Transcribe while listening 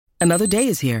Another day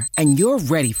is here, and you're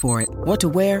ready for it. What to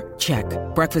wear? Check.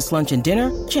 Breakfast, lunch, and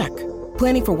dinner? Check.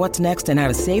 Planning for what's next and how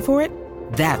to save for it?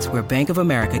 That's where Bank of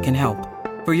America can help.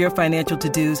 For your financial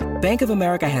to-dos, Bank of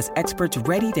America has experts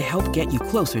ready to help get you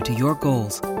closer to your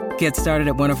goals. Get started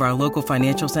at one of our local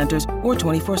financial centers or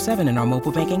 24/7 in our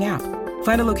mobile banking app.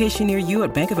 Find a location near you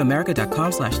at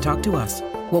bankofamerica.com/talktous.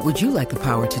 What would you like the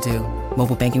power to do?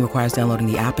 Mobile banking requires downloading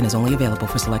the app and is only available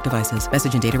for select devices.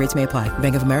 Message and data rates may apply.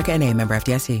 Bank of America N.A., member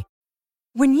FDIC.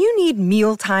 When you need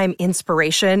mealtime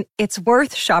inspiration, it's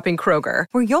worth shopping Kroger,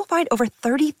 where you'll find over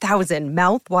 30,000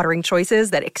 mouth-watering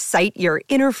choices that excite your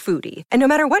inner foodie. And no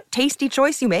matter what tasty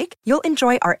choice you make, you'll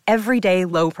enjoy our everyday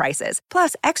low prices,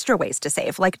 plus extra ways to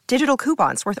save, like digital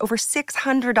coupons worth over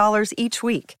 $600 each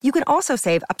week. You can also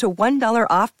save up to $1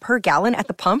 off per gallon at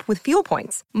the pump with fuel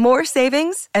points. More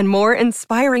savings and more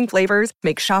inspiring flavors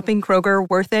make shopping Kroger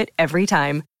worth it every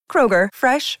time. Kroger,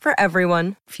 fresh for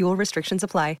everyone. Fuel restrictions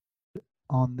apply.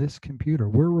 On this computer,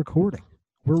 we're recording.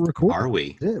 Are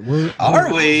we? We're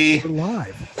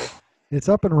live. It's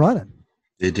up and running.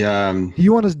 Do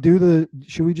you want us to do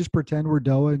should we just pretend we're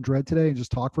Doa and Dread today and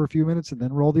just talk for a few minutes and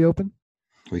then roll the open?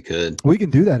 We could. We can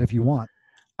do that if you want.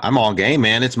 I'm all game,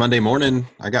 man. It's Monday morning.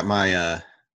 I got my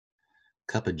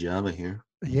cup of Java here.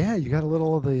 Yeah, you got a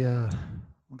little of the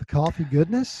coffee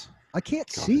goodness. I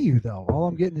can't see you, though. All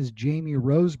I'm getting is Jamie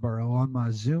Roseborough on my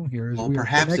Zoom here. Well,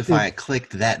 perhaps if I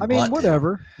clicked that button. I mean,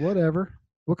 whatever.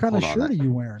 What kind of shirt are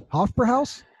you wearing?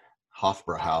 Hofbrauhaus?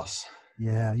 Hofbrauhaus.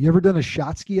 Yeah. You ever done a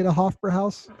shotski at a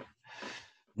Hofbrauhaus?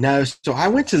 No. So I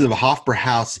went to the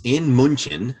Hofbrauhaus in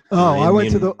München. Oh, I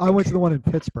went to the one in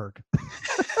Pittsburgh.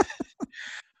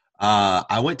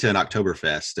 I went to an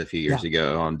Oktoberfest a few years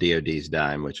ago on DOD's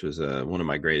dime, which was one of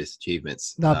my greatest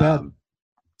achievements. Not bad.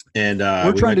 And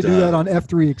we're trying to do that on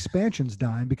F3 Expansion's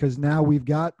dime because now we've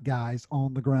got guys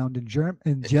on the ground in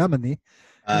Germany.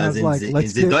 And I was like,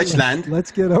 let's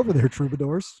get over there,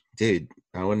 troubadours. Dude,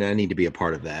 I need to be a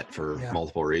part of that for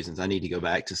multiple reasons. I need to go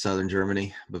back to southern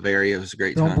Germany. Bavaria was a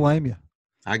great time. Don't blame you.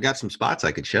 I got some spots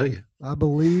I could show you. I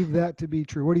believe that to be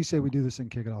true. What do you say we do this and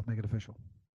kick it off, make it official?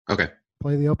 Okay.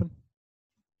 Play the open.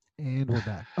 And we're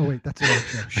back. Oh, wait, that's it.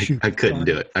 Shoot. I couldn't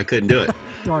do it.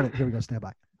 Darn it. Here we go. Stand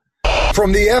by.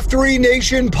 From the F3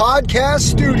 Nation Podcast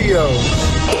Studios.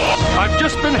 I've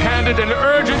just been handed an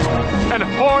urgent and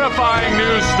horrifying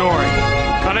news story.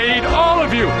 And I need all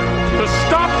of you to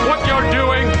stop what you're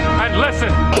doing and listen.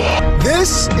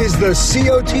 This is the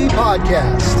COT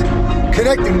Podcast,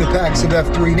 connecting the packs of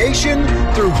F3 Nation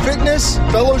through fitness,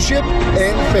 fellowship,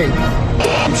 and faith.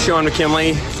 I'm Sean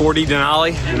McKinley, 40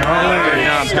 Denali.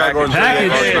 Package.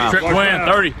 Trip plan,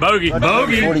 30. Bogey.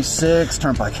 46,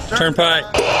 Turnpike.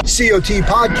 COT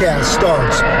Podcast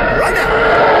starts right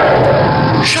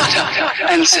now. Shut up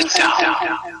and sit down.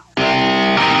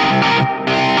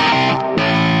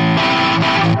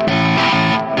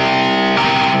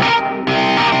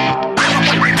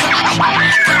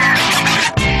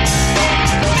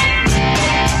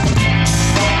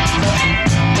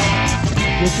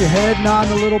 Get your head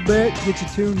nodding a little bit. Get you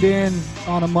tuned in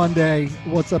on a Monday.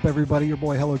 What's up, everybody? Your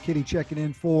boy Hello Kitty checking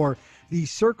in for the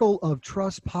Circle of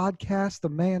Trust podcast. The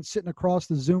man sitting across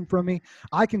the Zoom from me.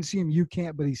 I can see him. You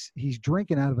can't, but he's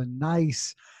drinking out of a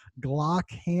nice Glock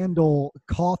handle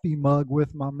coffee mug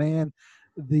with my man,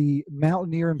 the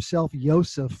mountaineer himself,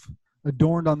 Yosef,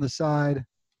 adorned on the side.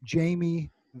 Jamie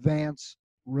Vance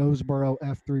Roseborough,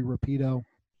 F3 Rapido.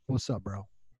 What's up, bro?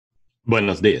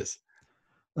 Buenos dias.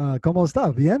 ¿Cómo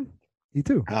está? ¿Bien? ¿Y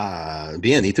tú?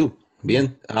 Bien, ¿y tú?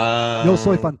 Bien. Yo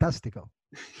soy fantástico.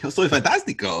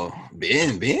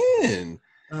 Bien.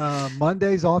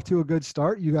 Monday's off to a good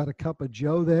start. You got a cup of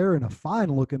Joe there and a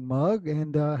fine-looking mug.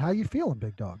 And how you feeling,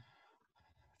 big dog?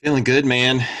 Feeling good,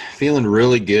 man. Feeling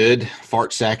really good.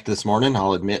 Fart sacked this morning,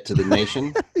 I'll admit to the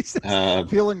nation.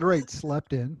 Feeling great.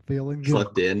 Slept in. Feeling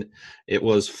good. It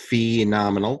was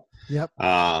phenomenal. Yep.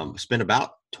 Spent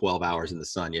about 12 hours in the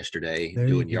sun yesterday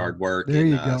doing yard work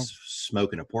and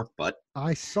smoking a pork butt.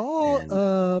 I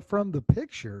saw from the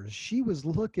pictures, she was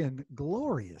looking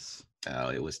glorious. Oh,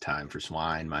 it was time for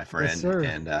swine, my friend. Yes, sir.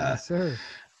 And yes, sir.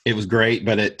 It was great,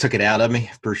 but it took it out of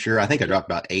me for sure. I think I dropped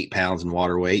about 8 pounds in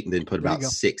water weight and then put about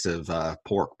 6 of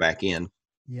pork back in.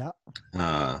 Yeah.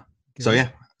 So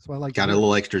yeah. So I like got a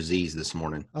little extra Z's this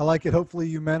morning. I like it. Hopefully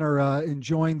you men are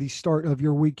enjoying the start of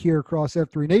your week here across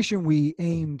F3 Nation. We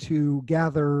aim to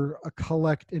gather,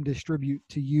 collect, and distribute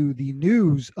to you the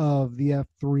news of the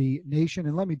F3 Nation.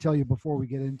 And let me tell you before we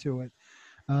get into it,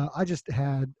 I just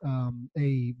had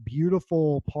a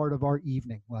beautiful part of our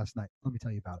evening last night. Let me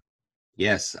tell you about it.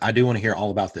 Yes, I do want to hear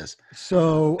all about this.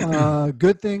 So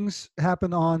good things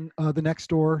happen on the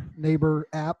Nextdoor neighbor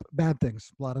app. Bad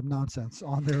things, a lot of nonsense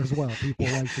on there as well. People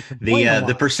like to complain a lot.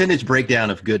 The percentage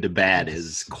breakdown of good to bad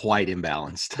is quite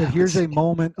imbalanced. But here's a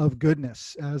moment of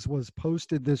goodness, as was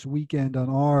posted this weekend on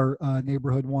our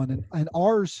neighborhood one, and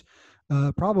ours.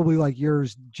 Probably like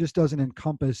yours, just doesn't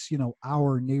encompass,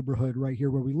 our neighborhood right here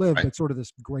where we live, right. But sort of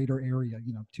this greater area,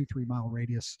 2-3 mile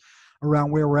radius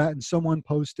around where we're at. And someone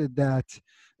posted that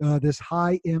this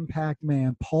high impact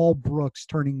man, Paul Brooks,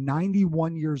 turning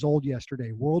 91 years old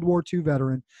yesterday, World War II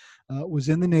veteran, was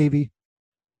in the Navy.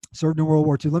 Served in World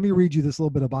War II. Let me read you this little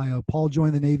bit of bio. Paul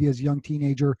joined the Navy as a young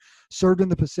teenager, served in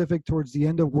the Pacific towards the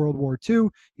end of World War II.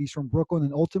 He's from Brooklyn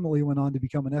and ultimately went on to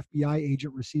become an FBI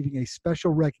agent, receiving a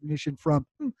special recognition from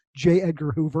J.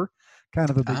 Edgar Hoover. Kind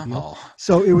of a big deal.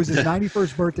 So it was his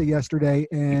 91st birthday yesterday.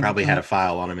 And he probably had a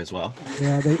file on him as well.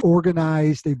 Yeah, they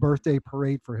organized a birthday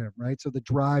parade for him, right? So the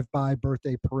drive-by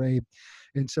birthday parade.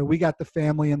 And so we got the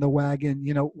family in the wagon.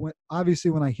 Obviously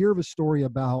when I hear of a story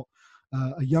about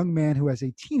a young man who as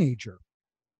a teenager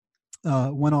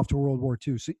went off to World War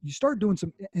II. So you start doing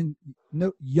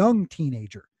young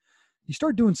teenager, you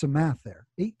start doing some math there.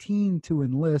 18 to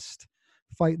enlist,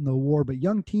 fight in the war, but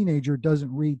young teenager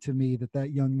doesn't read to me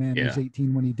that young man was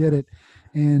 18 when he did it.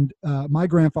 And my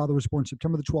grandfather was born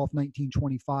September the 12th,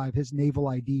 1925. His naval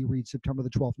ID reads September the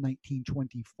 12th,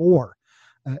 1924.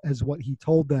 As what he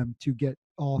told them to get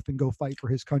off and go fight for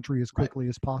his country as quickly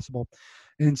as possible.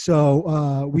 And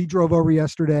so we drove over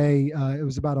yesterday. It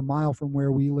was about a mile from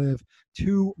where we live.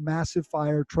 2 massive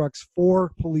fire trucks,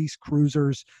 4 police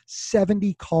cruisers,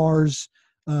 70 cars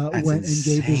went and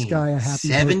gave this guy a happy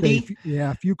 70? birthday.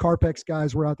 Yeah, a few Carpex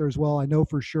guys were out there as well. I know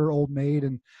for sure Old Maid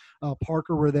and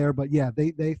Parker were there, but yeah,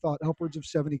 they thought upwards of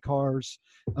 70 cars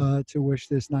to wish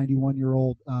this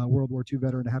 91-year-old World War II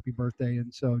veteran a happy birthday.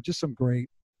 And so just some great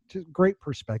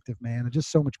perspective, man, and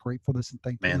just so much gratefulness and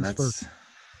thankfulness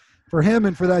for him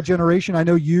and for that generation. I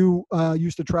know you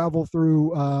used to travel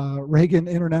through Reagan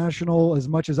International as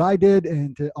much as I did,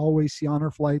 and to always see honor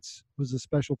flights was a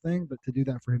special thing, but to do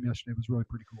that for him yesterday was really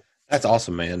pretty cool. That's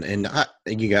awesome, man. And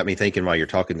you got me thinking while you're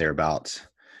talking there about,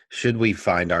 should we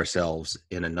find ourselves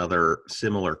in another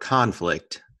similar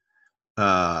conflict?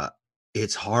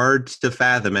 It's hard to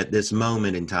fathom at this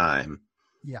moment in time.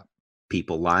 Yeah.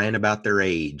 People lying about their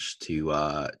age to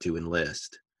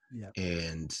enlist. Yeah.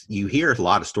 And you hear a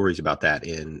lot of stories about that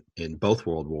in both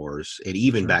world wars, and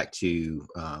even back to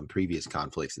previous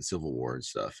conflicts and Civil War and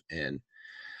stuff. And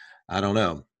I don't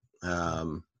know.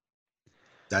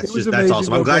 That's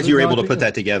awesome. I'm glad you were able to put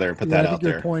that together and put that out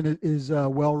there. Your point is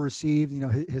well received.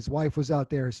 His wife was out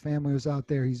there, his family was out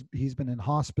there. He's been in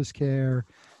hospice care,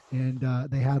 and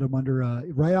they had him under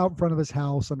right out in front of his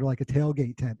house under like a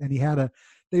tailgate tent, and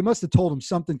they must have told him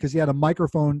something because he had a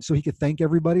microphone so he could thank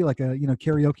everybody, like a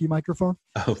karaoke microphone.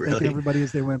 Oh, really? Thanking everybody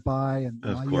as they went by, and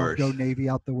of course. Go Navy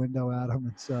out the window at him.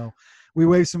 And so we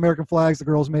waved some American flags. The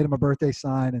girls made him a birthday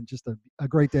sign, and just a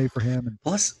great day for him. And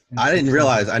plus, I didn't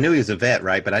realize. I knew he was a vet,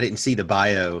 right? But I didn't see the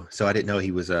bio, so I didn't know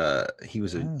he was a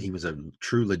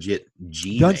true legit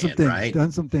G man, right?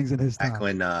 Done some things in his back time.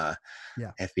 When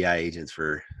FBI agents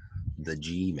for the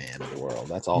G man of the world.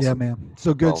 That's awesome. Yeah, man.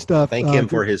 So good stuff. Thank him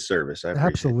for his service. I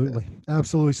Absolutely.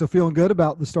 So feeling good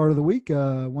about the start of the week.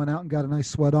 Went out and got a nice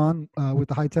sweat on with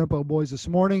the High Tempo boys this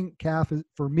morning. Calf,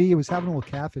 for me, it was having a little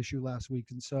calf issue last week.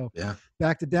 And so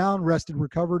back to down, rested,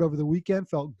 recovered over the weekend.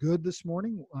 Felt good this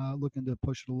morning. Looking to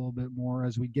push it a little bit more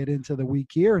as we get into the week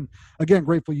here. And again,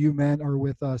 grateful you, man, are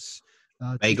with us.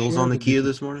 Bagels on the queue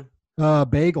this morning?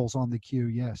 Bagels on the queue.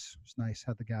 Yes. It was nice.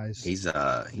 Had the guys. He's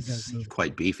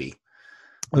quite beefy.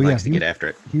 Likes to get after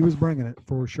it. He was bringing it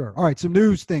for sure. All right, some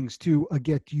news things to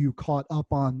get you caught up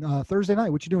on Thursday night.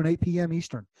 What you doing? 8 p.m.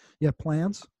 Eastern. You have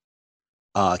plans?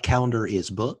 Calendar is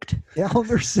booked.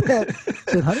 Calendar set.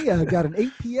 Said, honey, I got an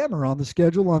 8 p.m.er on the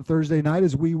schedule on Thursday night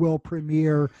as we will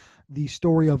premiere the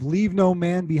story of Leave No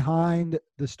Man Behind,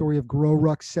 the story of Grow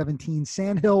Ruck 17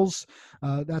 Sandhills.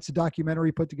 That's a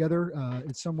documentary put together.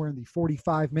 It's somewhere in the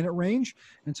 45-minute range.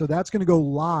 And so that's going to go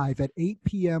live at 8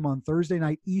 p.m. on Thursday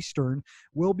night Eastern.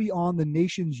 We'll be on the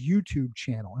Nation's YouTube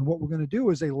channel. And what we're going to do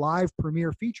is a live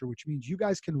premiere feature, which means you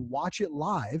guys can watch it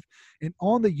live. And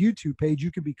on the YouTube page,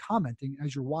 you can be commenting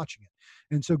as you're watching it.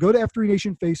 And so go to F3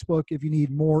 Nation Facebook if you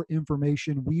need more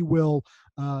information. We will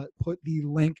put the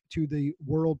link to the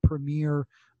world premiere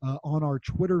on our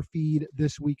Twitter feed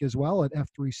this week as well at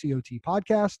F3COT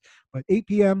Podcast. But 8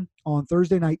 p.m. on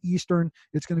Thursday night Eastern,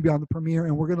 it's going to be on the premiere,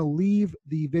 and we're going to leave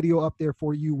the video up there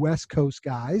for you West Coast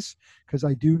guys, because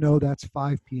I do know that's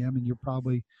 5 p.m. and you're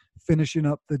probably finishing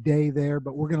up the day there,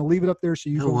 but we're going to leave it up there so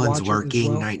you can watch it. No one's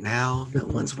working right now. No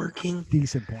one's working.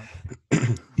 Decent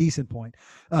point. Decent point.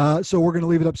 So we're going to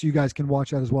leave it up so you guys can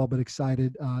watch that as well, but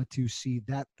excited to see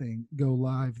that thing go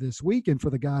live this week. And for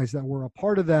the guys that were a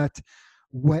part of that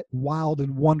wet, wild,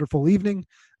 and wonderful evening,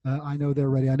 I know they're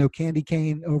ready. I know Candy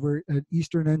Cane over at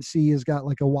Eastern NC has got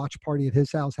like a watch party at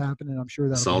his house happening. I'm sure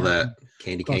that'll saw that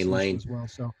Candy Cane Lane as well.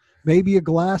 So maybe a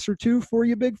glass or two for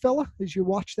you, big fella, as you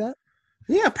watch that.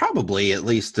 Yeah, probably at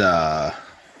least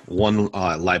one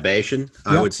libation,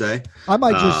 I would say. I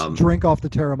might just drink off the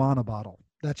Terramana bottle.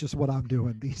 That's just what I'm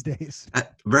doing these days.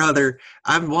 Brother,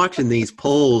 I'm watching these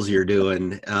polls you're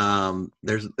doing.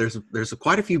 There's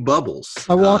quite a few bubbles.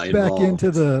 I walked back into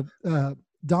the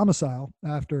domicile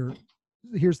after.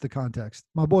 Here's the context.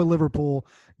 My boy Liverpool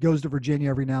goes to Virginia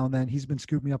every now and then. He's been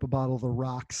scooping me up a bottle of the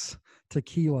Rocks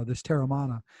tequila, this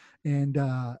Terramana. And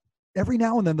every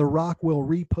now and then the Rock will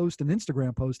repost an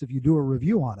Instagram post if you do a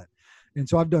review on it. And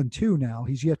so I've done 2 now.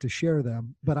 He's yet to share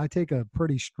them, but I take a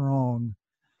pretty strong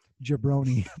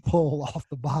jabroni pull off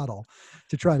the bottle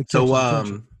to try to catch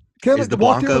attention. Is the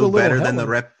Blanco better than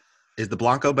the Is the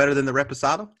Blanco better than the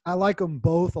Reposado? I like them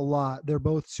both a lot. They're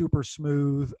both super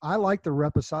smooth. I like the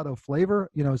Reposado flavor.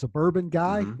 You know, as a bourbon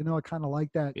guy, you know, I kind of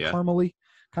like that caramely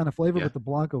kind of flavor, but the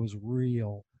Blanco is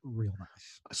real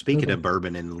nice. Speaking of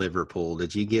bourbon in Liverpool,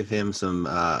 did you give him some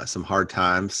hard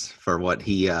times for what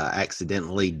he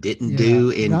accidentally didn't do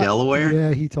in Delaware?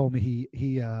 Yeah, he told me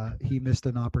he missed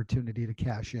an opportunity to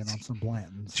cash in on some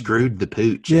Blanton's. Screwed the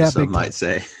pooch, as some might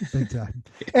say. Big time.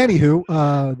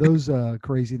 Anywho, those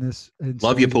craziness. And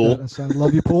love you, Pool.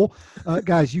 Love you, Pool.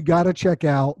 Guys, you got to check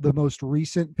out the most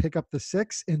recent Pick Up the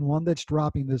Six and one that's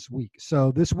dropping this week.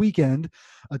 So this weekend,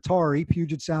 Atari,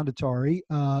 Puget Sound Atari,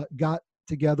 got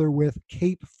together with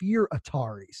Cape Fear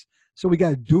Ataris. So we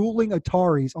got dueling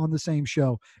Ataris on the same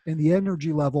show, and the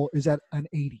energy level is at an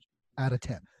 80 out of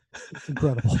 10. It's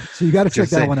incredible. So you got to check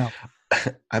that one out.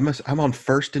 I'm on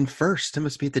first and first. It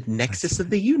must be the nexus of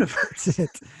the universe. That's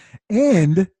it.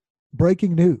 And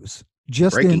breaking news.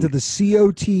 Just into the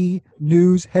COT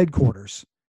News headquarters.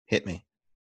 Hit me.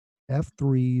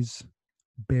 F3's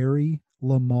Barry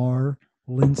Lamar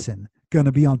Linson going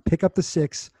to be on Pick Up the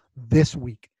Six this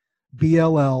week.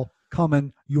 BLL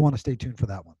coming. You want to stay tuned for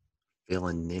that one.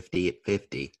 Feeling nifty at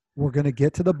 50. We're going to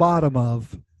get to the bottom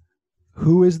of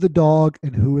who is the dog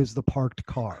and who is the parked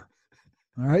car.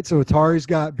 All right. So Atari's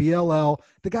got BLL.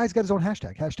 The guy's got his own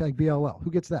hashtag BLL.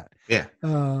 Who gets that? Yeah.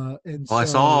 I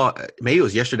saw, maybe it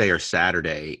was yesterday or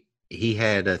Saturday, he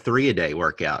had a 3-a-day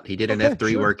workout. He did an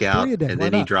F3 workout, and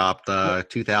then he dropped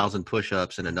 2,000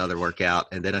 push-ups in another workout,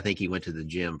 and then I think he went to the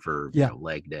gym for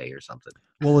leg day or something.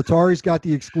 Well, Atari's got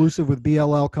the exclusive with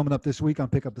BLL coming up this week on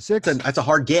Pick Up the Six. That's a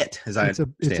hard get, as I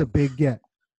understand. It's a big get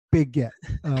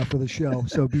for the show.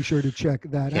 So be sure to check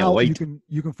that out. Wait.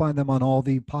 You can find them on all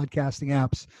the podcasting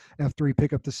apps. F3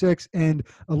 Pick Up the Six. And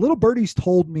a little birdie's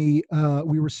told me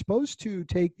we were supposed to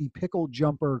take the Pickle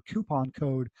Jumper coupon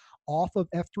code off of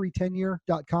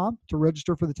f3tenyear.com to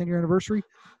register for the 10-year anniversary.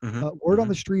 Word on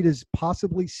the street is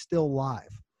possibly still live.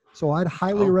 So I'd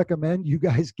highly recommend you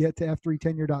guys get to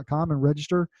f3tenyear.com and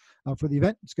register for the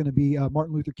event. It's going to be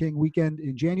Martin Luther King weekend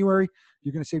in January.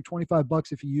 You're going to save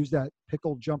 $25 if you use that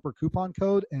Pickle Jumper coupon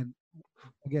code. And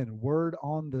again, word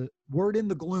in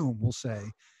the gloom, we'll say,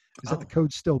 is that the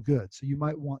code's still good. So you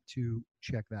might want to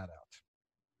check that out.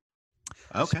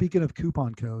 Okay. Speaking of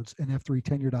coupon codes and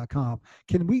f3tenyear.com,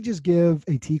 can we just give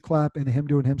a T-clap and him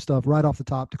doing him stuff right off the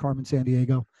top to Carmen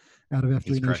Sandiego out of F3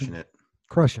 He's Nation?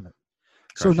 Crushing it.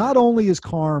 So not only is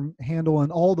Carm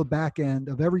handling all the back end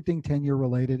of everything 10-year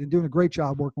related and doing a great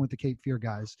job working with the Cape Fear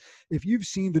guys, if you've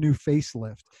seen the new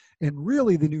facelift and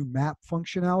really the new map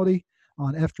functionality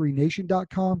on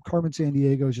f3nation.com, Carmen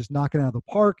Sandiego is just knocking it out of the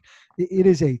park. It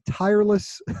is a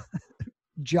tireless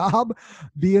job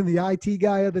being the IT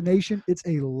guy of the nation. It's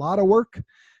a lot of work.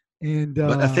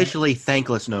 But officially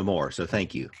thankless no more. So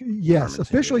thank you. Yes,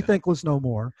 officially thankless no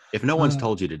more. If no one's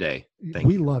told you today,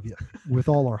 we love you with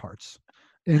all our hearts.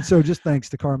 And so just thanks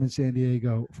to Carmen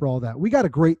Sandiego for all that. We got a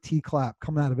great T-clap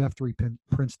coming out of F3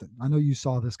 Princeton. I know you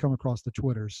saw this come across the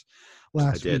Twitters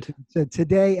last week. It said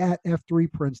today at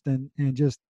F3 Princeton, and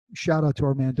just shout out to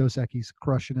our man Dos Equis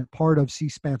crushing it, part of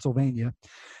C-Spansylvania.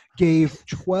 gave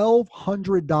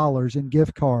 $1,200 in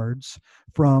gift cards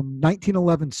from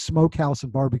 1911 Smokehouse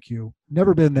and Barbecue.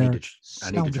 Never been there.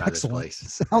 I need to try excellent. this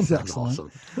place. Sounds excellent.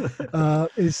 Awesome.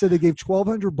 It said they gave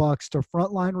 $1,200 to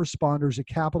frontline responders at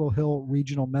Capitol Hill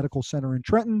Regional Medical Center in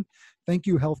Trenton. Thank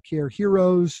you, healthcare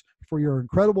heroes, for your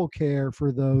incredible care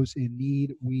for those in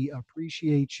need. We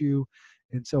appreciate you.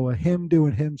 And so a him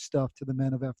doing him stuff to the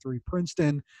men of F3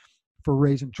 Princeton for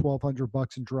raising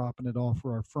 $1,200 and dropping it off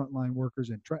for our frontline workers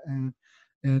in Trenton.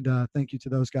 And thank you to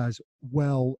those guys.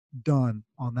 Well done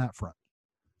on that front.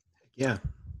 Yeah.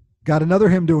 Got another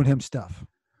him doing him stuff.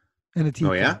 And a team.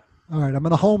 Oh, yeah? All right. I'm going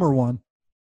to homer one.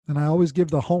 And I always give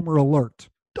the homer alert.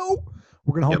 We're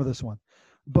going to homer this one.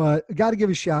 But I got to give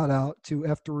a shout out to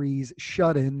F3's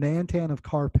shut-in, Nantan of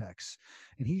Carpex.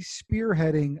 And he's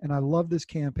spearheading, and I love this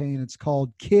campaign. It's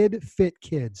called Kid Fit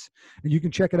Kids. And you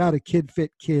can check it out at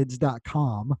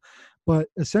kidfitkids.com. But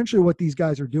essentially what these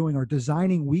guys are doing are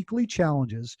designing weekly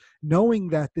challenges, knowing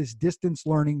that this distance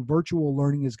learning, virtual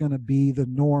learning is going to be the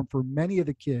norm for many of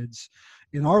the kids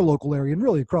in our local area and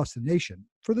really across the nation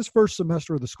for this first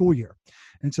semester of the school year.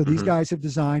 And so these guys have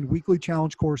designed weekly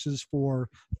challenge courses for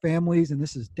families, and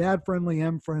this is dad-friendly,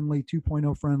 M-friendly,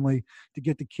 2.0 friendly, to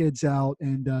get the kids out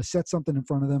and set something in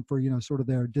front of them for, sort of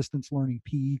their distance learning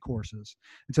PE courses.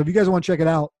 And so if you guys want to check it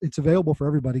out, it's available for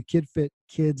everybody,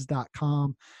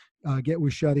 kidfitkids.com. Get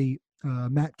with Shuddy.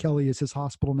 Matt Kelly is his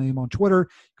hospital name on Twitter.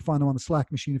 You can find him on the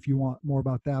Slack machine if you want more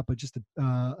about that. But just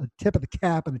a tip of the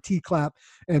cap and a T-clap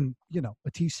and,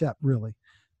 a T-step really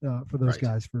for those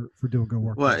guys for doing good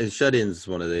work. Well, and shut-in's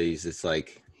one of these. It's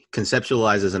like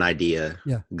conceptualizes an idea,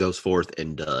 goes forth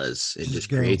and does. It just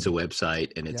creates a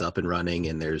website and it's up and running,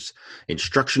 and there's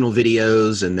instructional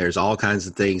videos and there's all kinds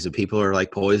of things, and people are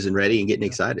like poised and ready and getting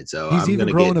excited. So he's even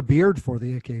growing a beard for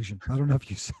the occasion. I don't know if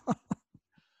you saw.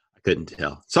 Couldn't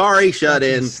tell. Sorry, shut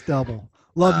in. Stubble.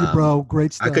 Love you, bro.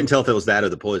 Great stuff. I couldn't tell if it was that or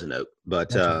the poison oak,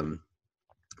 but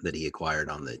that he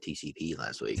acquired on the TCP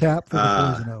last week. Tap for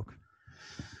the poison oak.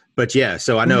 But yeah,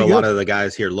 so I know a lot of the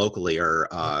guys here locally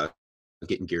are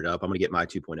getting geared up. I'm going to get my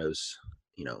 2.0s,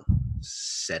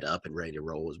 set up and ready to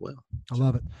roll as well. I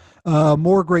love it.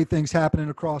 More great things happening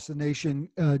across the nation.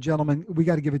 Gentlemen, we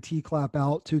got to give a T-clap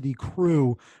out to the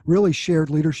crew, really shared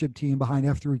leadership team behind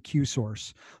F3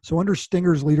 Q-Source. So under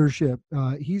Stinger's leadership,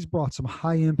 he's brought some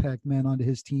high-impact men onto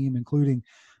his team, including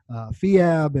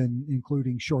FIAB and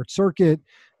including Short Circuit.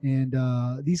 And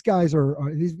these guys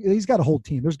he's got a whole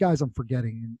team. There's guys I'm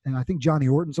forgetting. And I think Johnny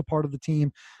Orton's a part of the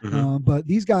team. But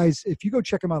these guys, if you go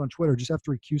check them out on Twitter, just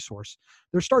F3 Q-Source,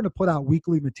 they're starting to put out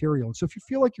weekly material. And so if you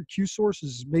feel like your Q-Source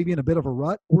is maybe in a bit of a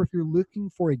rut, or if you're looking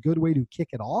for a good way to kick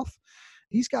it off,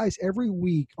 these guys every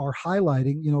week are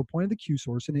highlighting, point of the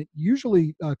Q-Source. And it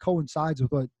usually coincides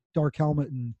with what Dark Helmet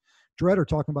and Dredd are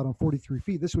talking about on 43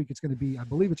 feet. This week it's going to be, I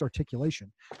believe it's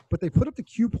articulation. But they put up the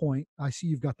Q point. I see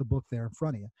you've got the book there in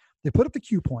front of you. They put up the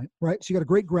Q point, right? So you got a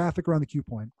great graphic around the Q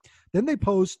point. Then they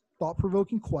post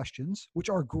thought-provoking questions, which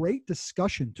are a great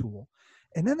discussion tool.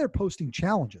 And then they're posting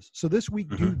challenges. So this week,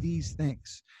 do these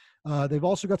things. They've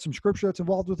also got some scripture that's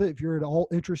involved with it. If you're at all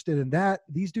interested in that,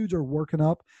 these dudes are working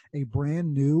up a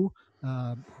brand new,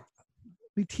 let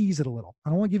me tease it a little. I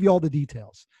don't want to give you all the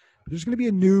details. But there's going to be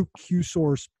a new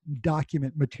Q-Source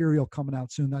document material coming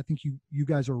out soon that I think you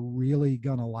guys are really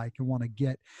going to like and want to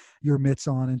get your mitts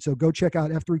on. And so go check out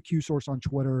F3 Q-Source on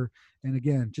Twitter. And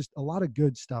again, just a lot of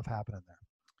good stuff happening there.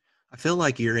 I feel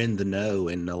like you're in the know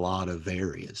in a lot of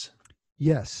areas.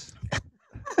 Yes.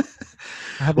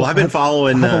 I've been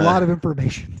following a lot of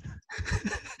information.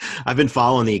 I've been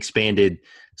following the expanded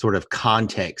sort of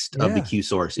context of the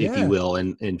Q-Source, if you will.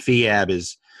 And FIAB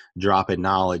is dropping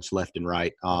knowledge left and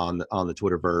right on the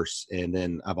Twitterverse. And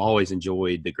then I've always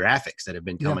enjoyed the graphics that have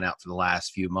been coming out for the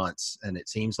last few months. And it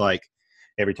seems like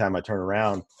every time I turn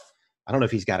around, I don't know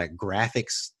if he's got a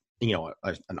graphics,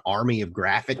 an army of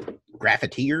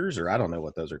graffiteers, or I don't know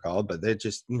what those are called, but they're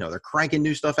just, they're cranking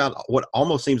new stuff out. What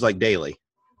almost seems like daily.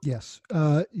 Yes.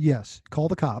 Yes. Call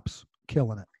the cops.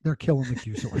 Killing it. They're killing the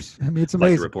Q-Source. I mean, it's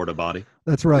amazing. Like to report a body.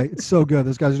 That's right. It's so good.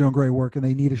 Those guys are doing great work, and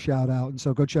they need a shout out. And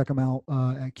so go check them out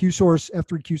at Q-Source,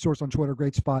 F3 Q-Source on Twitter.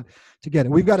 Great spot to get it.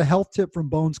 We've got a health tip from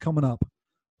Bones coming up,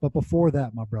 but before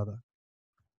that, my brother,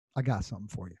 I got something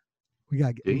for you. We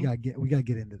got to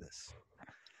get into this.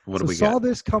 What do we got? Saw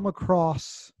this come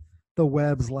across the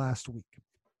webs last week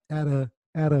at a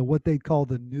what they call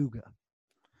the Nuga.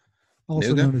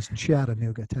 Also known as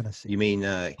Chattanooga, Tennessee. You mean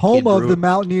home of the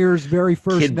Mountaineers' very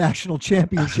first national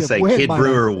championship win? Kid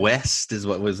Brewer West is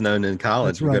what was known in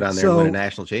college. That's right. We go down there and win a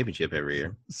national championship every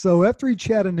year. So F3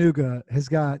 Chattanooga has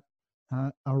got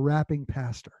a rapping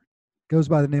pastor. Goes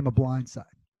by the name of Blindside.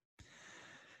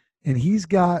 And he's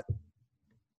got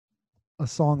a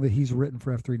song that he's written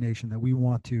for F3 Nation that we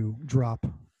want to drop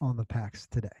on the PAX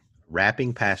today.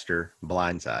 Rapping Pastor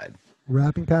Blindside.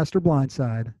 Rapping Pastor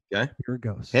Blindside. Okay. Here it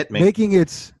goes. Hit me. Making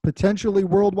its potentially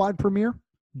worldwide premiere,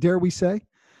 dare we say,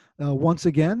 once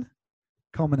again,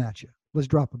 coming at you. Let's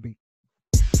drop a beat.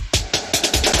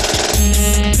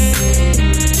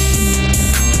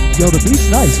 Yo, the beat's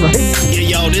nice, right?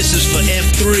 Yeah, yo, this is for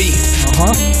F3.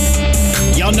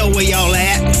 Uh-huh. Y'all know where y'all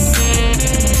at.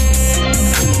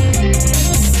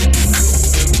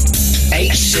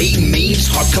 HC means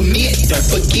hard commit, don't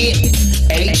forget.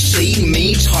 HC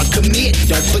means hard commit,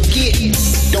 don't forget.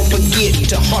 Don't forget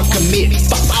to hard commit.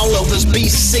 Fuck all of us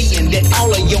be seeing that all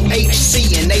of your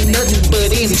HCing ain't nothing but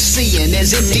MCing,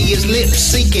 as empty as lip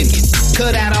seeking.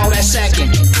 Cut out all that sacking,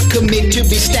 commit to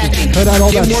be stacking. Cut out all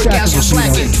Get that more gas for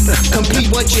sacking, slacking. Complete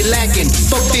what you're lacking.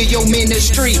 Fulfill your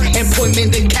ministry and point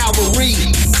men to Calvary.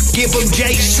 Give them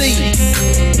JC.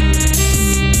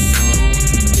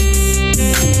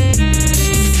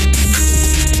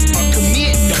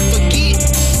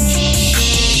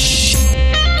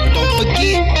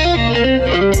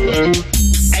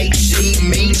 HC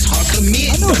means hard commit.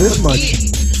 I know this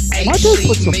much. My dad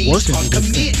put some work into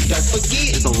this.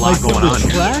 There's a lot going on From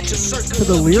the here. track to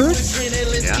the lyrics,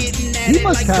 Yeah. he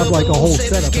must have like a whole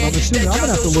setup. And I'm assuming I'm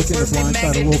gonna have to look into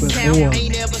Blindside a little bit more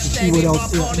to see what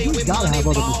else. I mean, he's got to have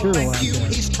other material out there.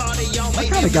 I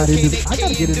kind of got into. I got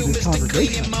to get into this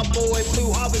congregation.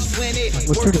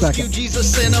 Let's turn it back up.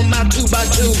 Jesus sent them out 2 by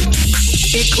 2,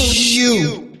 including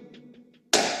you.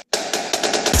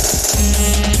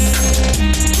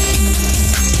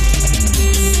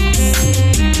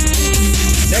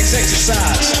 Next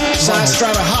exercise, side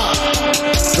strata hop.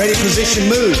 Ready, position,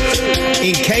 move.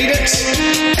 In cadence,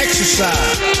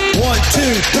 exercise. 1,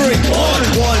 2, 3.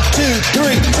 1, 1, 2,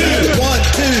 3. 2. 1,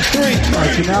 2, 3. All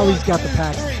right, so now he's got the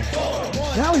packs.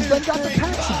 Now he's done got the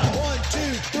packs. 1,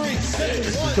 2,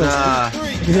 3. Let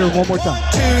me hear it one more time.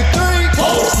 2,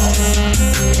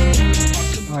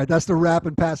 3. All right, that's the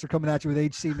rapping pastor coming at you with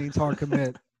HC means hard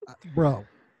commit. Bro,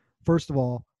 first of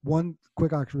all, one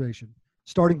quick observation.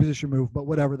 Starting position move, but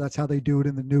whatever. That's how they do it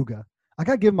in the Nuga. I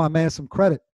got to give my man some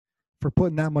credit for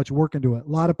putting that much work into it. A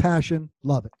lot of passion.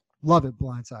 Love it. Love it,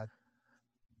 Blindside.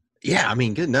 Yeah, I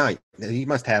mean, good night. He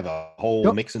must have a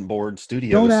whole mixing board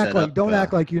studio. Don't set act like up,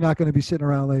 act like you're not going to be sitting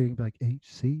around like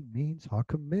HC means hard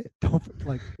commit. Don't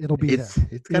like it'll be It's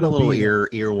there. got It'll a little be there.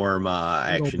 earworm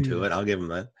action be to there. it. I'll give him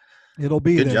that. It'll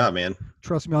be Good there. job, man.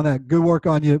 Trust me on that. Good work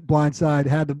on you, Blindside.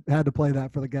 Had to play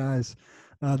that for the guys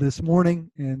this morning,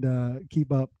 and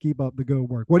keep up the good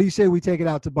work. What do you say we take it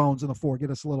out to Bones in the 4?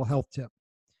 Get us a little health tip.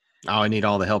 Oh, I need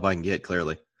all the help I can get,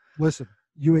 clearly. Listen,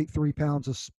 you ate 3 pounds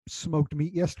of smoked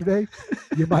meat yesterday.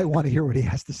 You might want to hear what he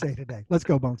has to say today. Let's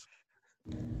go, Bones.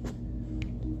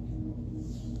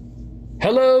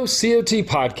 Hello, COT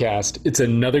Podcast. It's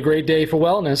another great day for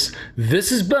wellness.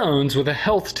 This is Bones with a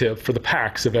health tip for the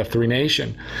PAX of F3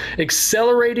 Nation.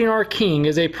 Accelerating our king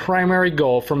is a primary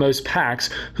goal for most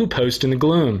PAX who post in the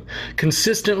gloom.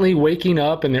 Consistently waking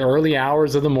up in the early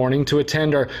hours of the morning to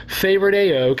attend our favorite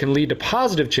AO can lead to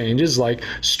positive changes like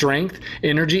strength,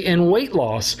 energy, and weight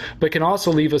loss, but can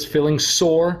also leave us feeling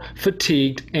sore,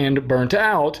 fatigued, and burnt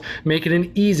out, making it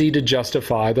easy to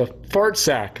justify the fart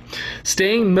sack.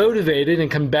 Staying motivated and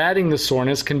combating the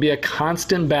soreness can be a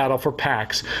constant battle for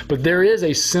PAX, but there is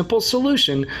a simple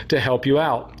solution to help you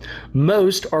out.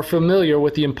 Most are familiar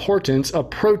with the importance of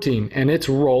protein and its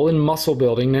role in muscle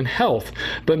building and health,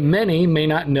 but many may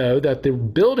not know that the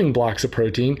building blocks of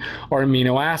protein are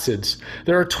amino acids.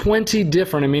 There are 20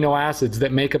 different amino acids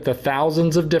that make up the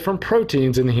thousands of different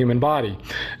proteins in the human body.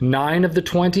 9 of the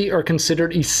 20 are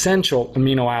considered essential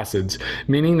amino acids,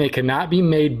 meaning they cannot be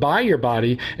made by your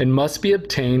body and must be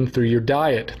obtained through your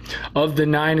diet. Of the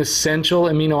 9 essential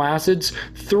amino acids,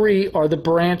 3 are the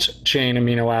branch chain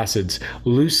amino acids: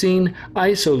 leucine,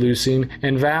 isoleucine,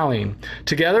 and valine.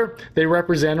 Together, they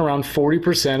represent around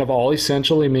 40% of all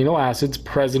essential amino acids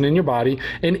present in your body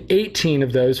and 18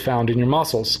 of those found in your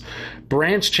muscles.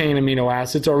 Branch chain amino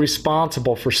acids are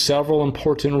responsible for several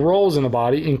important roles in the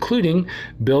body, including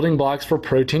building blocks for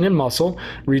protein and muscle,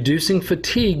 reducing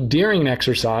fatigue during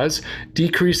exercise,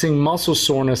 decreasing muscle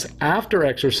soreness after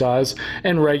exercise,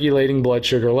 and regulating blood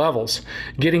sugar levels.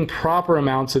 Getting proper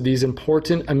amounts of these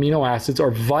important amino acids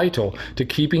are vital to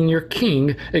keeping your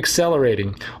king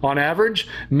accelerating. On average,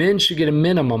 men should get a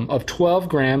minimum of 12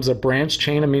 grams of branch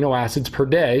chain amino acids per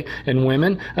day, and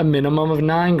women a minimum of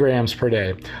 9 grams per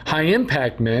day. High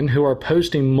impact men who are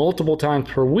posting multiple times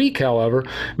per week, however,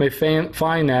 may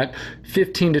find that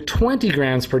 15 to 20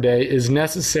 grams per day is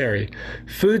necessary.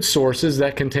 Food sources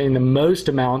that contain the most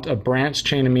amount of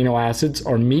branched-chain amino acids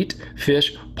are meat,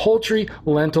 fish, poultry,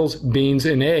 lentils, beans,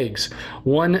 and eggs.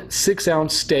 1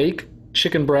 6-ounce steak,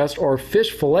 chicken breast, or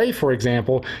fish fillet, for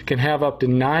example, can have up to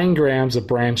 9 grams of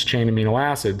branched-chain amino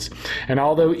acids. And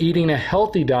although eating a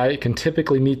healthy diet can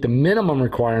typically meet the minimum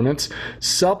requirements,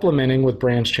 supplementing with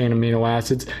branched-chain amino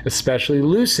acids, especially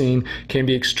leucine, can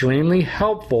be extremely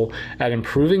helpful at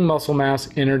improving muscle mass,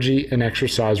 energy, and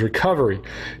exercise recovery.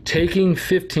 Taking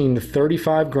 15 to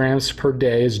 35 grams per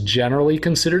day is generally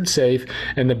considered safe,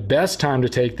 and the best time to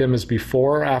take them is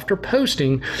before or after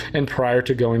posting and prior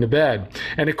to going to bed.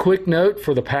 And a quick note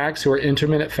for the PAX who are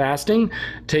intermittent fasting,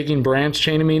 taking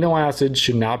branched-chain amino acids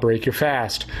should not break your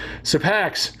fast. So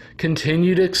PAX,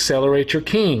 continue to accelerate your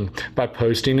king by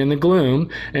posting in the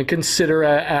gloom, and consider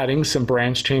adding some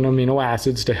branched-chain amino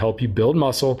acids to help you build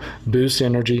muscle, boost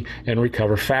energy, and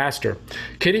recover faster.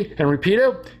 Kitty and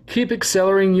Rapido, keep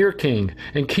accelerating your king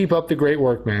and keep up the great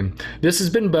work, man. This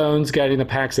has been Bones guiding the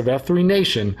PAX of F3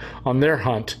 Nation on their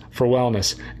hunt for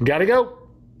wellness. Gotta go.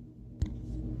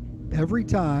 Every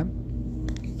time,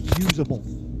 usable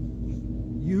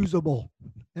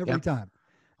every time.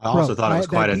 I also thought it was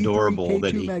quite adorable that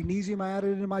that D3, K2 magnesium I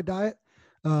added into my diet.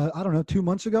 I don't know, 2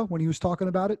 months ago when he was talking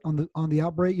about it on the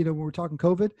outbreak, when we were talking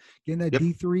COVID, getting that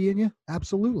D3 in you.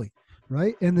 Absolutely.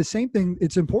 Right. And the same thing,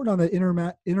 it's important on the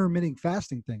intermittent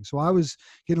fasting thing. So I was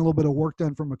getting a little bit of work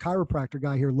done from a chiropractor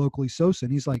guy here locally, Sosa.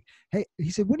 And he's like, hey, he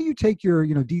said, when do you take your,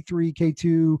 D3,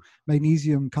 K2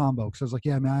 magnesium combo? Because I was like,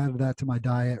 yeah, man, I added that to my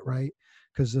diet. Right.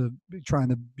 Because of trying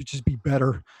to just be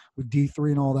better with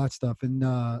D3 and all that stuff, and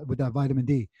with that vitamin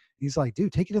D. He's like,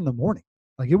 dude, take it in the morning.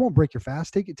 Like, it won't break your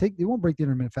fast. It won't break the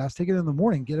intermittent fast. Take it in the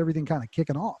morning. Get everything kind of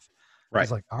kicking off. Right.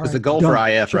 Like, all right. Because the goal for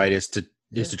IF, right, is to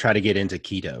try to get into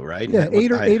keto, right? Yeah,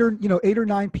 8 or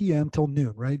 9 p.m. till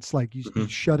noon, right? It's like you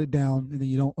shut it down and then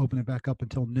you don't open it back up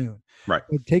until noon. Right.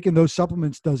 But taking those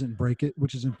supplements doesn't break it,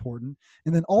 which is important.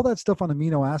 And then all that stuff on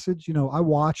amino acids, I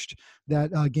watched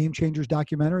that Game Changers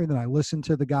documentary, and then I listened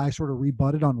to the guy sort of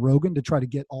rebut it on Rogan to try to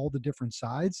get all the different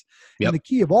sides. Yep. And the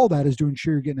key of all that is to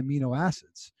ensure you're getting amino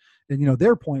acids. And,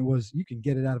 their point was you can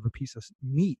get it out of a piece of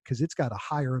meat because it's got a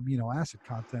higher amino acid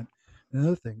content and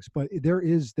other things, but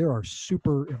there are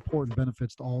super important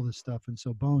benefits to all this stuff. And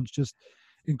so Bones, just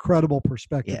incredible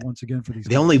perspective once again for these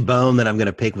guys. Only bone that I'm going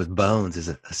to pick with Bones is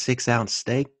a 6-ounce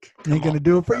steak. Ain't going to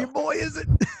do it for your boy, is it?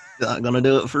 Not going to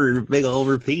do it for big old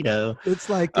Rapido. It's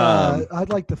like, I'd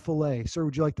like the filet. Sir,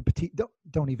 would you like the petite?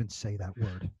 Don't even say that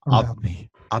word around me.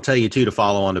 I'll tell you too, to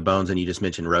follow on to Bones, and you just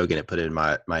mentioned Rogan, it put it in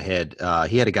my head.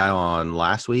 He had a guy on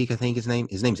last week, I think his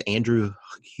name's Andrew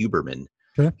Huberman.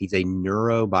 Okay. He's a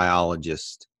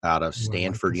neurobiologist out of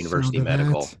Stanford University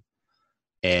Medical.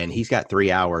 And he's got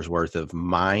 3 hours worth of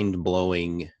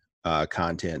mind-blowing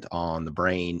content on the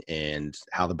brain and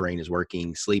how the brain is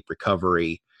working, sleep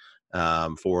recovery,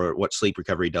 for what sleep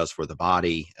recovery does for the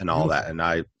body and all that. And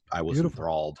I was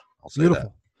enthralled. I'll say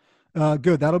that.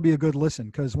 Good. That'll be a good listen,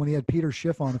 because when he had Peter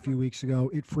Schiff on a few weeks ago,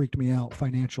 it freaked me out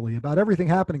financially about everything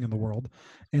happening in the world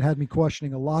and had me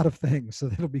questioning a lot of things. So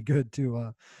that'll be good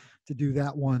to do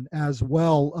that one as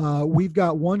well. We've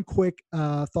got one quick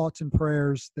thoughts and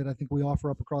prayers that I think we offer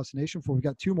up across the nation before we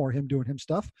got 2 more him doing him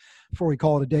stuff before we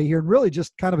call it a day here, and really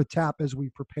just kind of a tap as we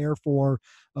prepare for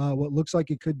what looks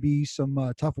like it could be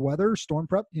some tough weather, storm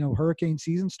prep, hurricane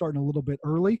season starting a little bit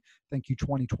early. Thank you,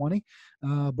 2020.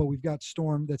 But we've got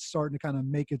storm that's starting to kind of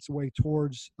make its way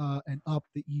towards and up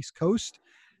the East Coast.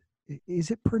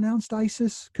 Is it pronounced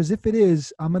ISIS? Because if it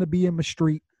is, I'm going to be in my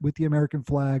street with the American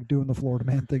flag doing the Florida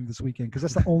man thing this weekend, because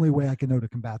that's the only way I can know to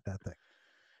combat that thing.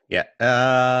 Yeah.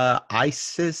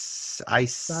 ISIS. I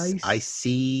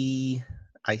see.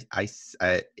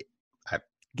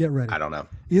 Get ready. I don't know.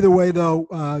 Either way, though,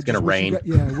 it's going to rain.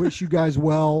 I wish you guys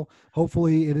well.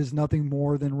 Hopefully it is nothing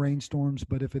more than rainstorms,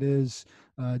 but if it is,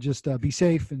 just be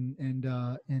safe. And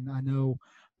I know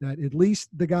that at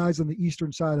least the guys on the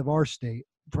eastern side of our state,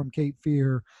 from Cape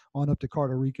Fear on up to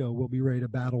Puerto Rico, will be ready to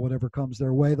battle whatever comes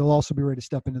their way. They'll also be ready to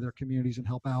step into their communities and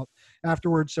help out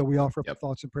afterwards. So we offer up the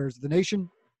thoughts and prayers of the nation,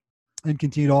 and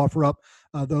continue to offer up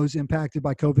those impacted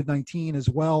by COVID-19 as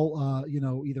well.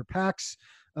 Either PAX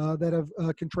that have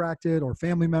contracted, or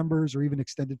family members, or even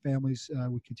extended families.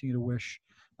 We continue to wish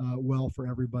well for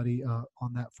everybody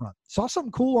on that front. Saw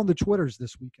something cool on the Twitters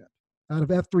this weekend out of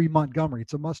F3 Montgomery.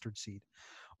 It's a mustard seed.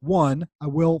 One,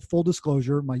 full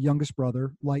disclosure, my youngest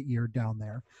brother, Lightyear, down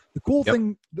there.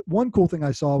 One cool thing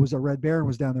I saw was that Red Baron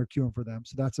was down there queuing for them.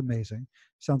 So that's amazing.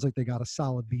 Sounds like they got a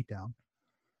solid beat down.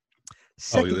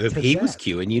 If he was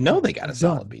queuing, they got a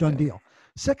solid beat. Done deal.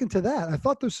 Second to that, I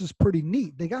thought this was pretty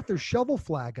neat. They got their shovel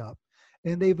flag up,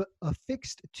 and they've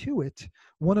affixed to it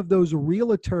one of those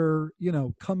realtor,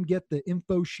 come get the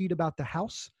info sheet about the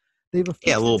house. They've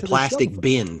affixed a little plastic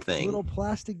bin thing. A little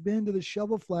plastic bin to the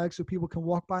shovel flag so people can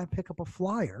walk by and pick up a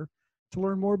flyer to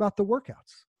learn more about the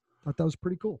workouts. I thought that was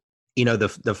pretty cool.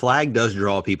 The flag does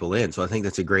draw people in, so I think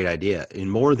that's a great idea. In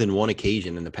more than one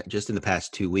occasion, just in the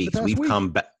past 2 weeks, we've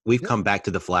come back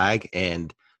to the flag,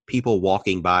 and people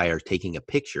walking by are taking a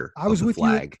picture of the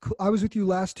flag. I was with you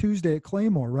last Tuesday at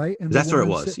Claymore, right? And that's where it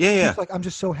was. She was like, I'm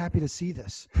just so happy to see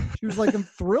this. She was like, I'm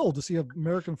thrilled to see an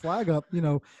American flag up. And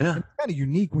it's kind of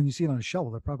unique when you see it on a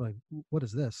shovel. They're probably like, what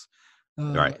is this?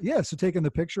 Right. Yeah. So taking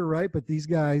the picture, right? But these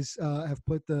guys have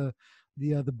put the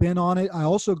bin on it. I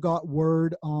also got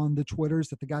word on the Twitters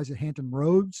that the guys at Hampton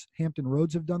Roads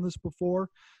have done this before.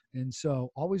 And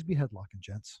so always be headlocking,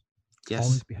 gents. Yes.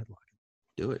 Always be headlocking.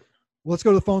 Do it. Well, let's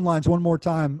go to the phone lines one more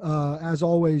time. As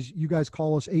always, you guys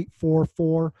call us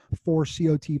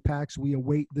 844-4COT-PAX. We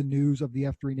await the news of the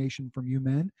F3 Nation from you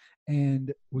men.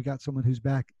 And we got someone who's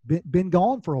back, been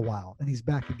gone for a while, and he's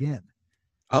back again.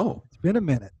 Oh. It's been a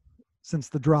minute since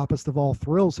the droppest of all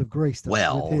thrills have graced us.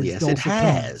 Well, yes, it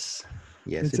has.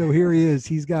 Yes. And so here he is.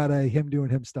 He's got a him doing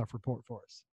him stuff report for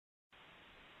us.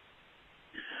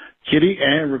 Kitty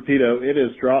and Rapido, it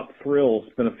has dropped thrills.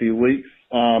 It's been a few weeks.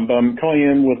 But I'm calling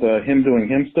in with him doing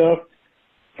him stuff.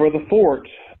 For the fort,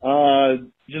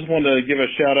 just wanted to give a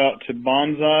shout out to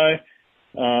Bonsai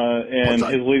and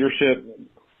his leadership.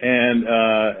 And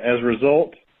as a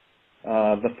result,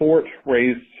 the fort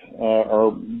raised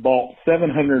or bought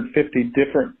 750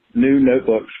 different new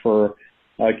notebooks for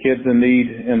kids in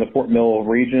need in the Fort Mill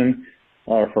region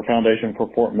for Foundation for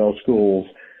Fort Mill Schools,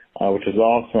 which is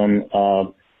awesome.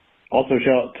 Also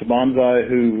shout out to Bonsai,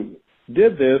 who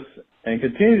did this and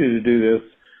continue to do this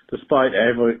despite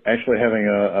actually having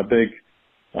a big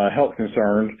health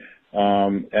concern.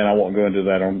 And I won't go into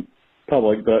that on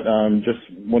public, but just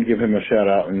want to give him a shout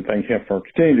out and thank him for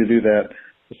continuing to do that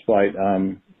despite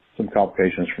some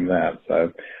complications from that.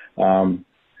 So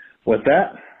with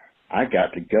that, I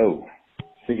got to go.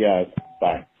 See you guys.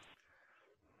 Bye.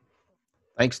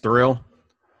 Thanks, Thrill.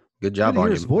 Good job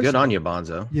on you. Good on you,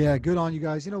 Bonzo. Yeah, good on you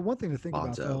guys. One thing to think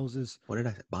about, fellas, is what did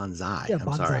I say? Bonsai. Yeah,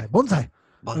 I'm sorry. Bonsai.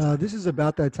 This is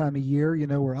about that time of year,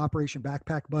 where Operation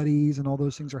Backpack Buddies and all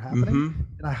those things are happening. Mm-hmm.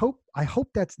 And I hope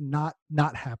that's not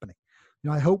happening.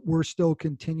 I hope we're still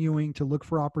continuing to look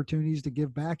for opportunities to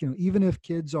give back. Even if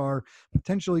kids are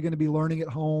potentially going to be learning at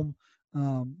home,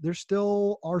 there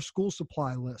still are school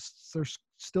supply lists. There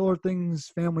still are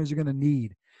things families are going to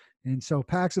need. And so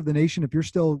Packs of the Nation, if you're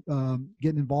still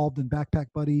getting involved in Backpack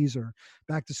Buddies or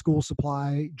back to school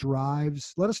supply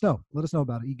drives, let us know. Let us know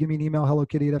about it. You give me an email,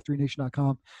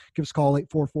 hellokitty@f3nation.com. Give us a call,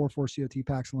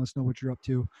 844-4COT-PAX, and let us know what you're up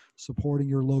to supporting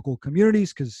your local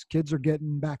communities, because kids are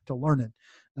getting back to learning,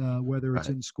 whether it's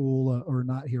in school or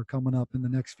not here coming up in the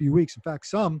next few weeks. In fact,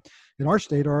 some in our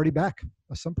state are already back.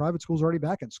 Some private schools are already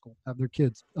back in school, have their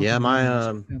kids. Yeah, my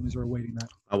families are awaiting that.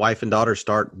 My wife and daughter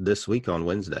start this week on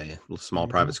Wednesday, a small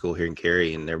private school here in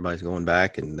Cary, and everybody's going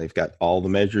back, and they've got all the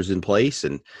measures in place.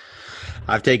 And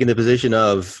I've taken the position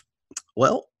of,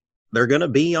 well, they're going to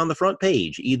be on the front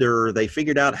page. Either they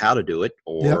figured out how to do it,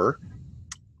 or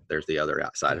there's the other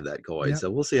side of that coin. So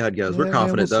we'll see how it goes. We're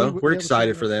confident, though. We're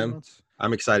excited for them.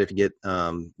 I'm excited to get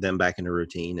them back into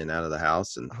routine and out of the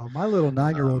house. And my little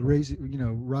 9-year-old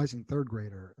rising third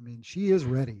grader. I mean, she is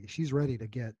ready. She's ready to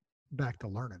get back to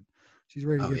learning. She's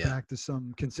ready to get back to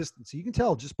some consistency. You can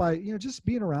tell just by just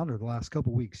being around her the last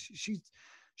couple of weeks.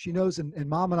 She knows. And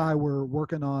Mom and I were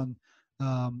working on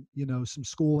some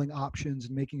schooling options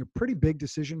and making a pretty big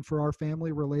decision for our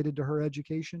family related to her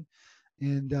education.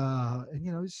 And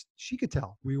she could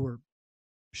tell we were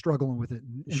struggling with it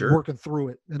and working through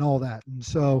it and all that. And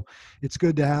so it's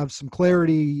good to have some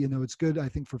clarity. It's good, I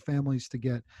think, for families to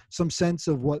get some sense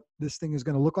of what this thing is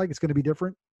going to look like. It's going to be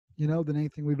different, than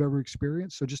anything we've ever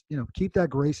experienced. So just, keep that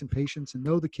grace and patience, and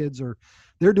know the kids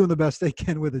they're doing the best they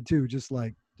can with it too, just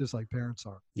like parents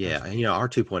are. Yeah. And, our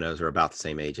 2.0s are about the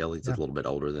same age. Ellie's a little bit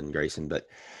older than Grayson, but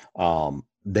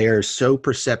they're so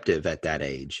perceptive at that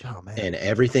age. Oh, man. And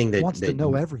everything that wants to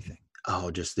know everything.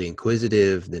 Oh, just the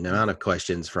inquisitive, the amount of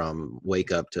questions from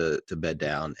wake up to bed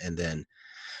down. And then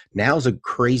now's a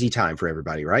crazy time for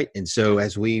everybody, right? And so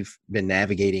as we've been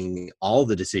navigating all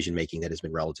the decision-making that has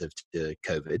been relative to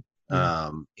COVID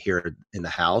here in the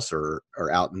house or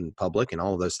out in public and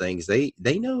all of those things, they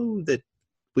know that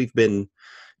we've been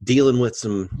dealing with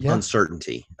some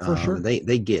uncertainty. For sure.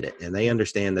 They get it, and they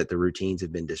understand that the routines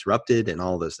have been disrupted and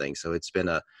all those things. So it's been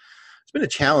a been a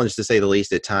challenge, to say the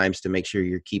least, at times, to make sure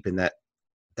you're keeping that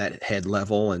head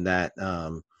level and that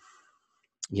that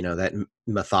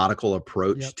methodical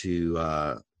approach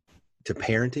to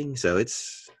parenting. So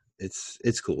it's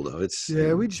cool though.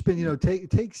 We just been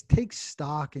take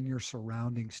stock in your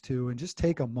surroundings too, and just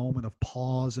take a moment of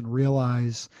pause and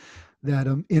realize that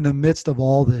in the midst of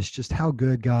all this, just how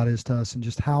good God is to us, and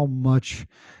just how much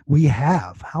we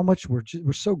have, how much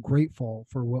we're so grateful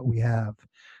for what we have.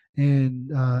 And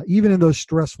even in those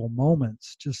stressful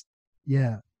moments, just,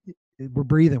 we're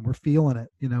breathing, we're feeling it,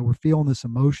 we're feeling this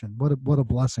emotion. What a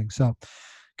blessing. So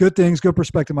good things, good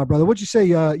perspective, my brother. What'd you say?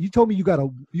 You told me you got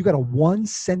a one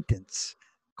sentence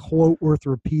quote worth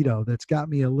repeato that's got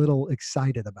me a little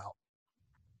excited about.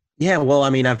 Yeah. Well, I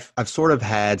mean, I've sort of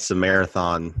had some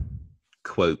marathon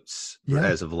quotes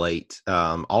as of late,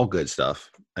 all good stuff.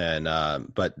 And,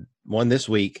 but one this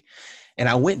week, and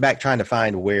I went back trying to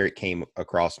find where it came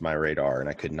across my radar, and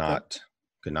I could not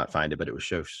find it, but it was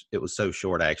so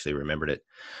short. I actually remembered it.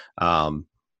 I'm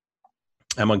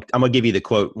gonna give you the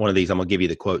quote. One of these, I'm gonna give you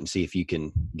the quote and see if you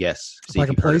can guess. See if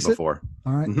you've heard it before.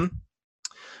 All right. Mm-hmm.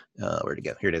 Where'd it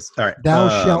go? Here it is. All right.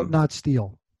 Thou shalt not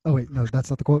steal. Oh wait, no,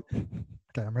 that's not the quote.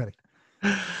 Okay, I'm ready.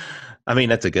 I mean,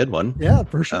 that's a good one. Yeah,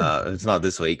 for sure. It's not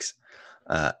this week's.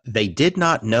 They did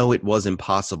not know it was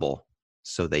impossible,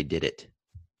 so they did it.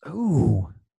 Ooh,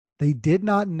 they did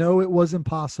not know it was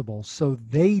impossible, so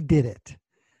they did it.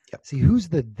 Yep. See, who's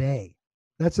the they?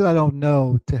 That's what I don't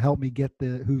know to help me get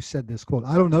who said this quote.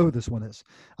 I don't know who this one is.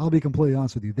 I'll be completely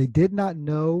honest with you. They did not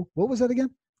know. What was that again?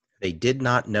 They did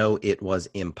not know it was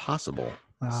impossible,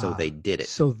 so they did it.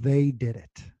 So they did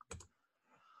it.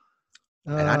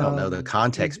 And I don't know the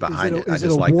context behind it. I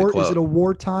just like the quote. Is it a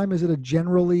wartime? Is it a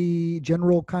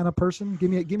general kind of person?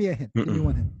 Give me a hint. Give me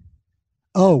one hint.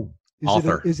 Oh,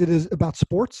 author. Is it about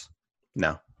sports?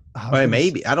 No. Well,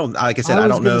 maybe. I don't. Like I said, I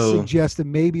don't know. I was going to suggest that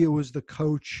maybe it was the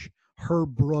coach,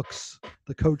 Herb Brooks,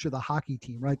 the coach of the hockey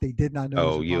team. Right? They did not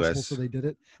know it was impossible, so they did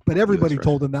it. But everybody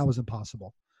told them that was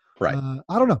impossible. Right.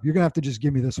 I don't know. You're going to have to just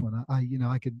give me this one.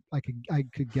 I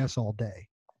could guess all day.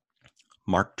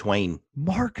 Mark Twain.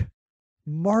 Mark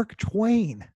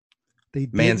Twain.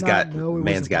 Man's got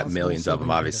millions of them,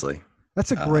 obviously.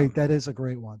 That is a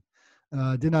great one.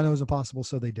 Did not know it was impossible,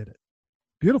 so they did it.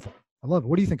 Beautiful. I love it.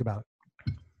 What do you think about it?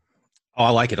 Oh, I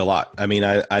like it a lot. I mean,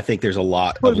 I think there's a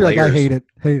lot of layers. Like, I hate it.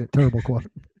 Terrible quote.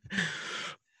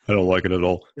 I don't like it at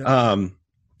all. Yeah.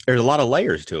 There's a lot of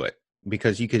layers to it,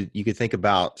 because you could think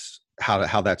about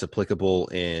how that's applicable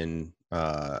in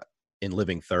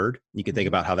living third. You can think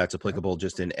about how that's applicable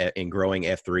just in growing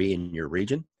F3 in your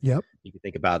region. Yep. You can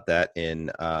think about that in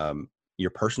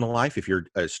your personal life. If you're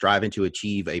striving to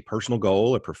achieve a personal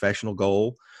goal, a professional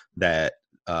goal that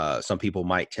some people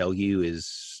might tell you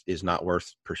is not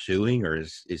worth pursuing, or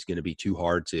is going to be too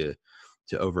hard to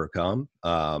overcome.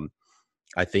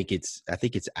 I think it's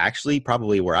actually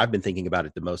probably where I've been thinking about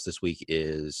it the most this week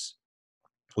is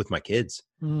with my kids.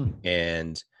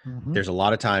 And there's a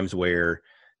lot of times where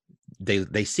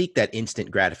they seek that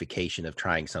instant gratification of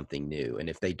trying something new. And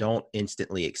if they don't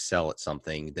instantly excel at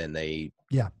something, then they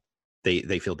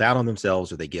feel down on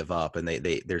themselves, or they give up. And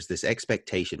there's this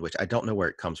expectation, which I don't know where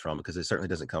it comes from, because it certainly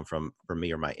doesn't come from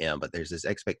me or my M, but there's this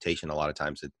expectation a lot of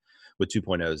times with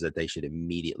 2.0s that they should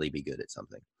immediately be good at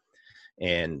something.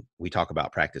 And we talk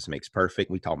about practice makes perfect.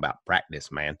 We talk about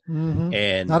practice, man.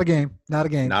 And not a game.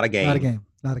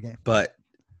 But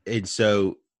and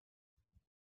so,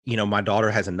 my daughter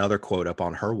has another quote up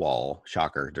on her wall.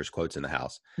 Shocker. There's quotes in the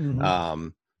house.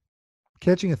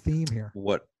 Catching a theme here.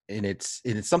 And it's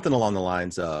something along the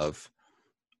lines of,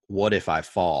 what if I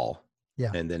fall?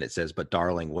 Yeah. And then it says, but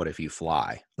darling, what if you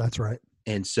fly? That's right.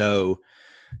 And so,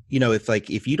 it's like,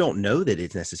 if you don't know that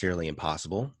it's necessarily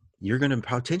impossible, you're going to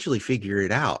potentially figure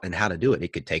it out and how to do it.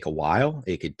 It could take a while.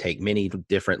 It could take many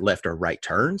different left or right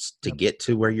turns to get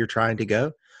to where you're trying to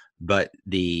go. But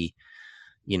the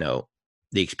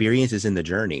experience is in the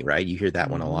journey, right? You hear that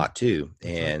one a lot too.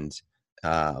 And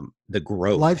the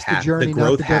growth. Life's the journey,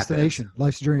 not the destination.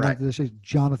 Life's the journey, not the destination.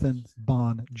 Jonathan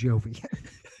Bon Jovi.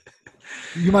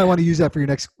 You might want to use that for your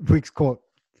next week's quote.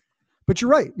 But you're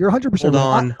right. You're 100% Hold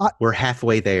on. We're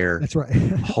halfway there. That's right.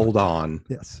 Hold on.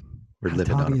 Yes. We're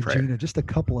living on a prayer. Gina, just a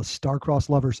couple of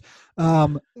star-crossed lovers. I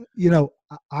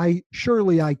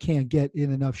can't get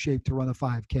in enough shape to run a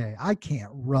 5K. I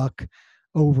can't ruck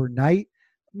overnight.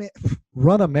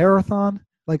 Run a marathon.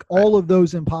 Like, all of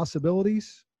those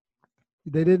impossibilities,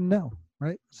 they didn't know,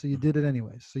 right? So you did it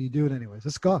anyways. So you do it anyways.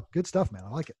 It's good stuff, man. I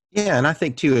like it. Yeah, and I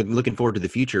think too, looking forward to the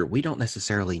future, we don't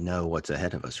necessarily know what's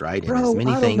ahead of us, right? Bro, and as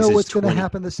many I don't things know as what's going to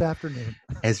happen this afternoon.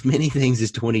 As many things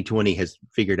as 2020 has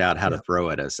figured out how to throw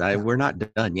at us, we're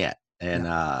not done yet.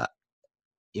 And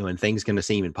when things going to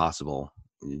seem impossible,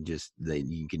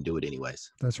 you can do it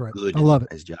anyways. That's right. Good. I love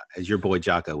it. As your boy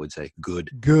Jocko would say, good,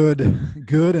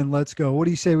 and let's go. What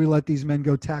do you say we let these men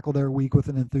go tackle their week with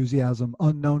an enthusiasm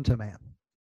unknown to man?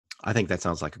 I think that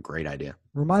sounds like a great idea.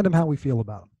 Remind them how we feel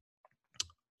about them.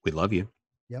 We love you.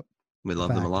 Yep. We love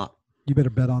them a lot. You better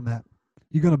bet on that.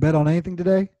 You going to bet on anything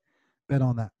today? Bet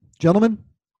on that. Gentlemen?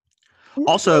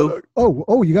 Also.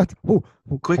 You got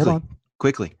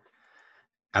Quickly.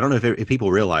 I don't know if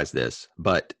people realize this,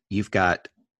 but you've got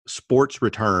sports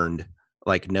returned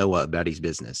like Noah about his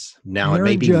business. Now, Aaron it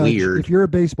may be Judge, weird. If you're a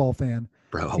baseball fan,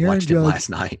 bro, I Aaron watched Judge him last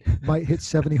night. Might hit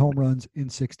 70 home runs in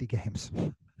 60 games.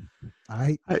 All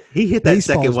right. He hit that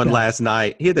Baseball's second one bad. last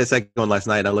night.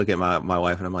 And I look at my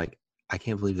wife and I'm like, I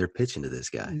can't believe they're pitching to this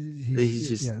guy. He's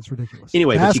just, it's ridiculous.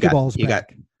 Anyway, but you got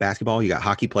back. basketball, you got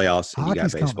hockey playoffs, and you got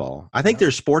Hockey's baseball. coming. I think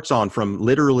there's sports on from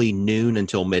literally noon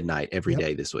until midnight every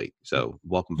day this week. So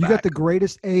welcome back. You got the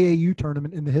greatest AAU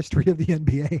tournament in the history of the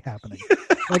NBA happening.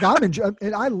 Like I'm enjoying,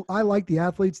 and I like the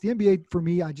athletes. The NBA for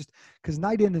me, because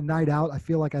night in and night out, I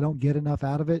feel like I don't get enough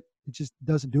out of it. It just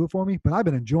doesn't do it for me. But I've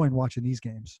been enjoying watching these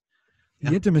games.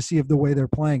 The intimacy of the way they're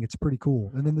playing, it's pretty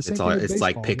cool. And then the same thing with baseball,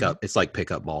 like pickup. It's like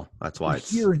pickup ball. That's why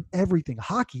it's hearing everything.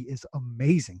 Hockey is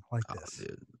amazing like this.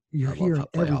 Dude, you're hearing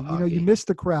everything. You miss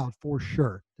the crowd for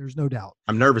sure. There's no doubt.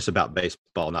 I'm nervous about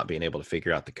baseball not being able to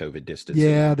figure out the COVID distance.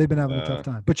 Yeah, they've been having a tough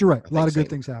time. But you're right. A lot of good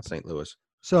things happen. St. Louis.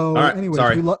 So, right,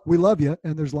 anyways, we love you,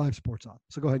 and there's live sports on.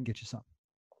 So go ahead and get you some.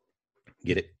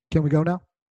 Get it. Can we go now?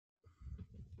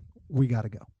 We got to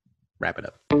go. Wrap it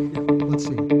up. Yeah, let's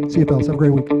see. See you, fellas. Have a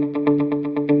great week.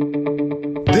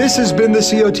 This has been the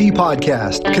COT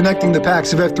Podcast, connecting the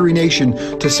Packs of F3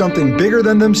 Nation to something bigger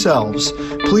than themselves.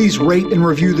 Please rate and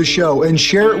review the show and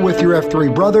share it with your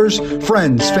F3 brothers,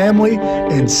 friends, family,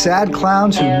 and sad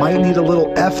clowns who might need a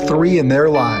little F3 in their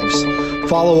lives.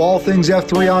 Follow all things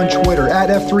F3 on Twitter at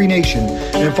F3 Nation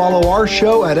and follow our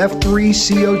show at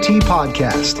F3COT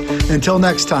Podcast. Until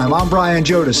next time, I'm Brian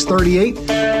Jodas, 38,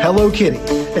 Hello Kitty,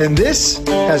 and this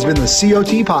has been the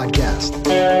COT Podcast.